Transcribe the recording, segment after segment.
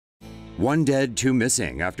One dead, two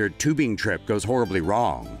missing after tubing trip goes horribly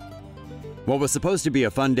wrong. What was supposed to be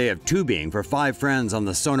a fun day of tubing for 5 friends on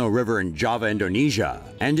the Sono River in Java, Indonesia,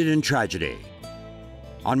 ended in tragedy.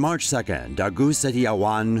 On March 2nd, Agus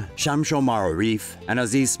Setiawan, Maarif, and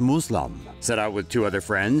Azis set out with 2 other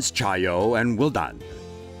friends, Chayo and Wildan.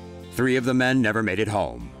 3 of the men never made it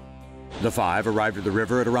home. The 5 arrived at the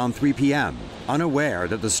river at around 3 p.m., unaware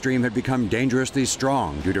that the stream had become dangerously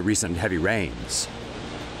strong due to recent heavy rains.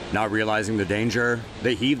 Not realizing the danger,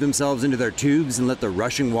 they heaved themselves into their tubes and let the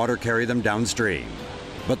rushing water carry them downstream.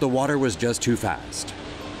 But the water was just too fast.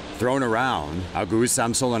 Thrown around, Agus,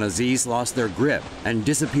 Syamsul, and Azis lost their grip and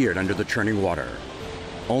disappeared under the churning water.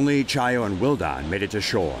 Only Chayo and Wildan made it to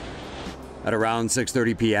shore. At around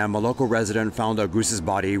 6:30 p.m., a local resident found Agus's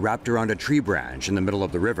body wrapped around a tree branch in the middle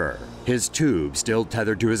of the river, his tube still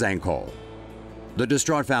tethered to his ankle. The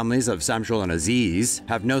distraught families of Syamsul and Azis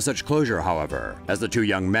have no such closure, however, as the 2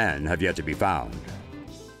 young men have yet to be found.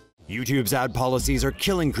 YouTube's ad policies are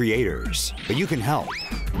killing creators, but you can help.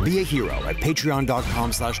 Be a hero at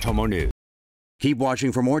patreon.com/TomoNews. Keep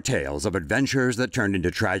watching for more tales of adventures that turned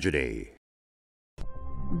into tragedy.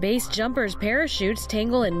 Base jumpers' parachutes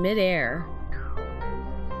tangle in midair.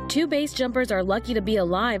 2 base jumpers are lucky to be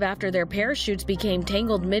alive after their parachutes became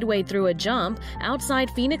tangled midway through a jump outside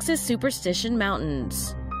Phoenix's Superstition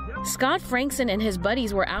Mountains. Scott Frankson and his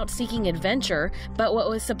buddies were out seeking adventure, but what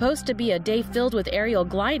was supposed to be a day filled with aerial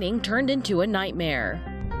gliding turned into a nightmare.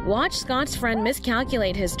 Watch Scott's friend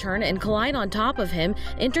miscalculate his turn and collide on top of him,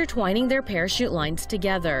 intertwining their parachute lines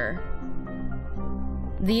together.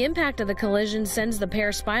 The impact of the collision sends the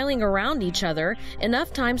pair spiraling around each other,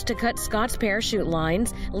 enough times to cut Scott's parachute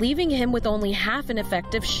lines, leaving him with only half an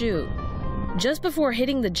effective chute. Just before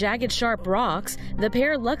hitting the jagged, sharp rocks, the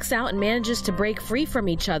pair lucks out and manages to break free from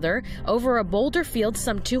each other over a boulder field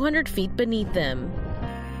some 200 feet beneath them.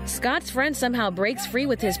 Scott's friend somehow breaks free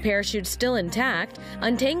with his parachute still intact,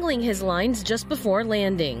 untangling his lines just before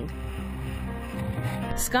landing.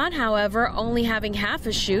 Scott, however, only having half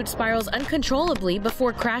a chute, spirals uncontrollably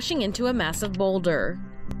before crashing into a massive boulder.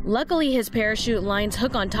 Luckily, his parachute lines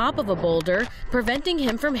hook on top of a boulder, preventing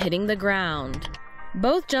him from hitting the ground.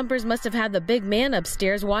 Both jumpers must have had the big man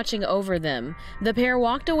upstairs watching over them. The pair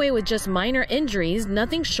walked away with just minor injuries,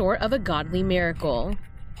 nothing short of a godly miracle.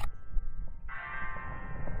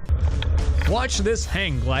 Watch this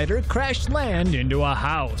hang glider crash land into a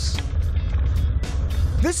house.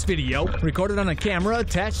 This video, recorded on a camera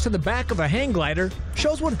attached to the back of a hang glider,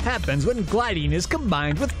 shows what happens when gliding is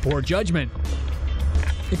combined with poor judgment.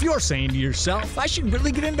 If you're saying to yourself, I should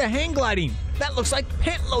really get into hang gliding, that looks like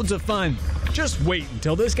pantloads of fun, just wait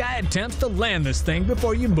until this guy attempts to land this thing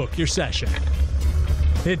before you book your session.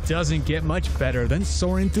 It doesn't get much better than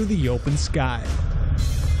soaring through the open sky.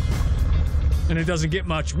 And it doesn't get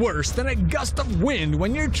much worse than a gust of wind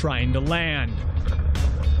when you're trying to land.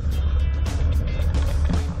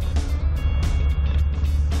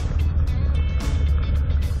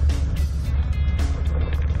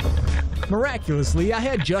 Miraculously, I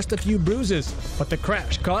had just a few bruises, but the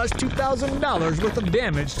crash caused $2,000 worth of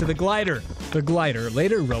damage to the glider. The glider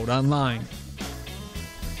later wrote online.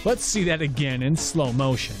 Let's see that again in slow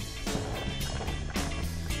motion.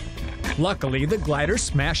 Luckily, the glider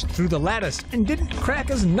smashed through the lattice and didn't crack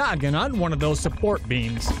his noggin on one of those support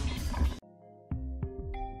beams.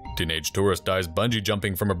 Teenage tourist dies bungee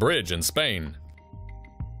jumping from a bridge in Spain.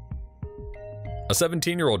 A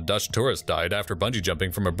 17-year-old Dutch tourist died after bungee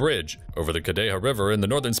jumping from a bridge over the Cahyo River in the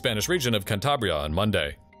northern Spanish region of Cantabria on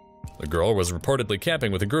Monday. The girl was reportedly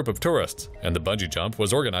camping with a group of tourists, and the bungee jump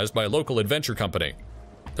was organized by a local adventure company.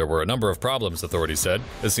 There were a number of problems, authorities said.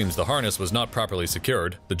 It seems the harness was not properly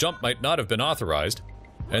secured, the jump might not have been authorized,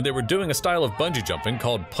 and they were doing a style of bungee jumping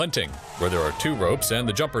called punting, where there are 2 ropes and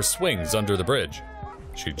the jumper swings under the bridge.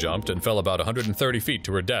 She jumped and fell about 130 feet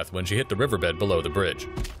to her death when she hit the riverbed below the bridge.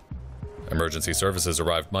 Emergency services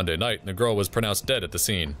arrived Monday night and the girl was pronounced dead at the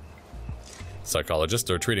scene. Psychologists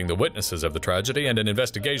are treating the witnesses of the tragedy and an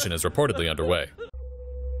investigation is reportedly underway.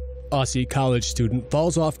 Aussie college student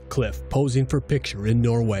falls off cliff posing for picture in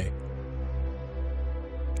Norway.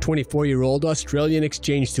 24-year-old Australian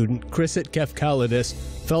exchange student Chriset Kefkalidis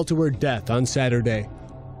fell to her death on Saturday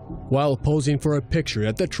while posing for a picture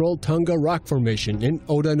at the Trolltunga rock formation in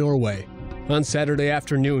Oda, Norway. On Saturday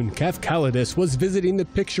afternoon, Kefkalidis was visiting the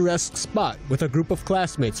picturesque spot with a group of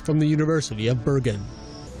classmates from the University of Bergen.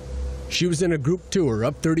 She was in a group tour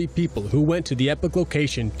of 30 people who went to the epic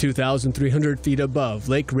location 2,300 feet above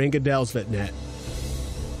Lake Rangadalsvatnet.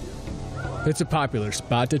 It's a popular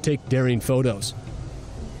spot to take daring photos.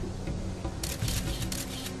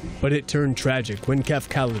 But it turned tragic when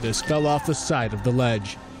Kefkalidis fell off the side of the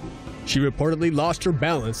ledge. She reportedly lost her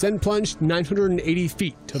balance and plunged 980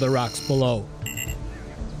 feet to the rocks below.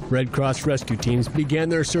 Red Cross rescue teams began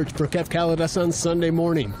their search for Kefkalides on Sunday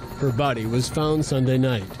morning. Her body was found Sunday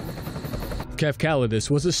night. Kefkalides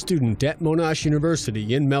was a student at Monash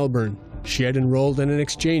University in Melbourne. She had enrolled in an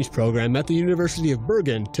exchange program at the University of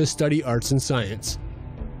Bergen to study arts and science.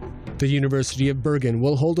 The University of Bergen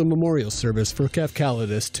will hold a memorial service for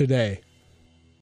Kefkalides today.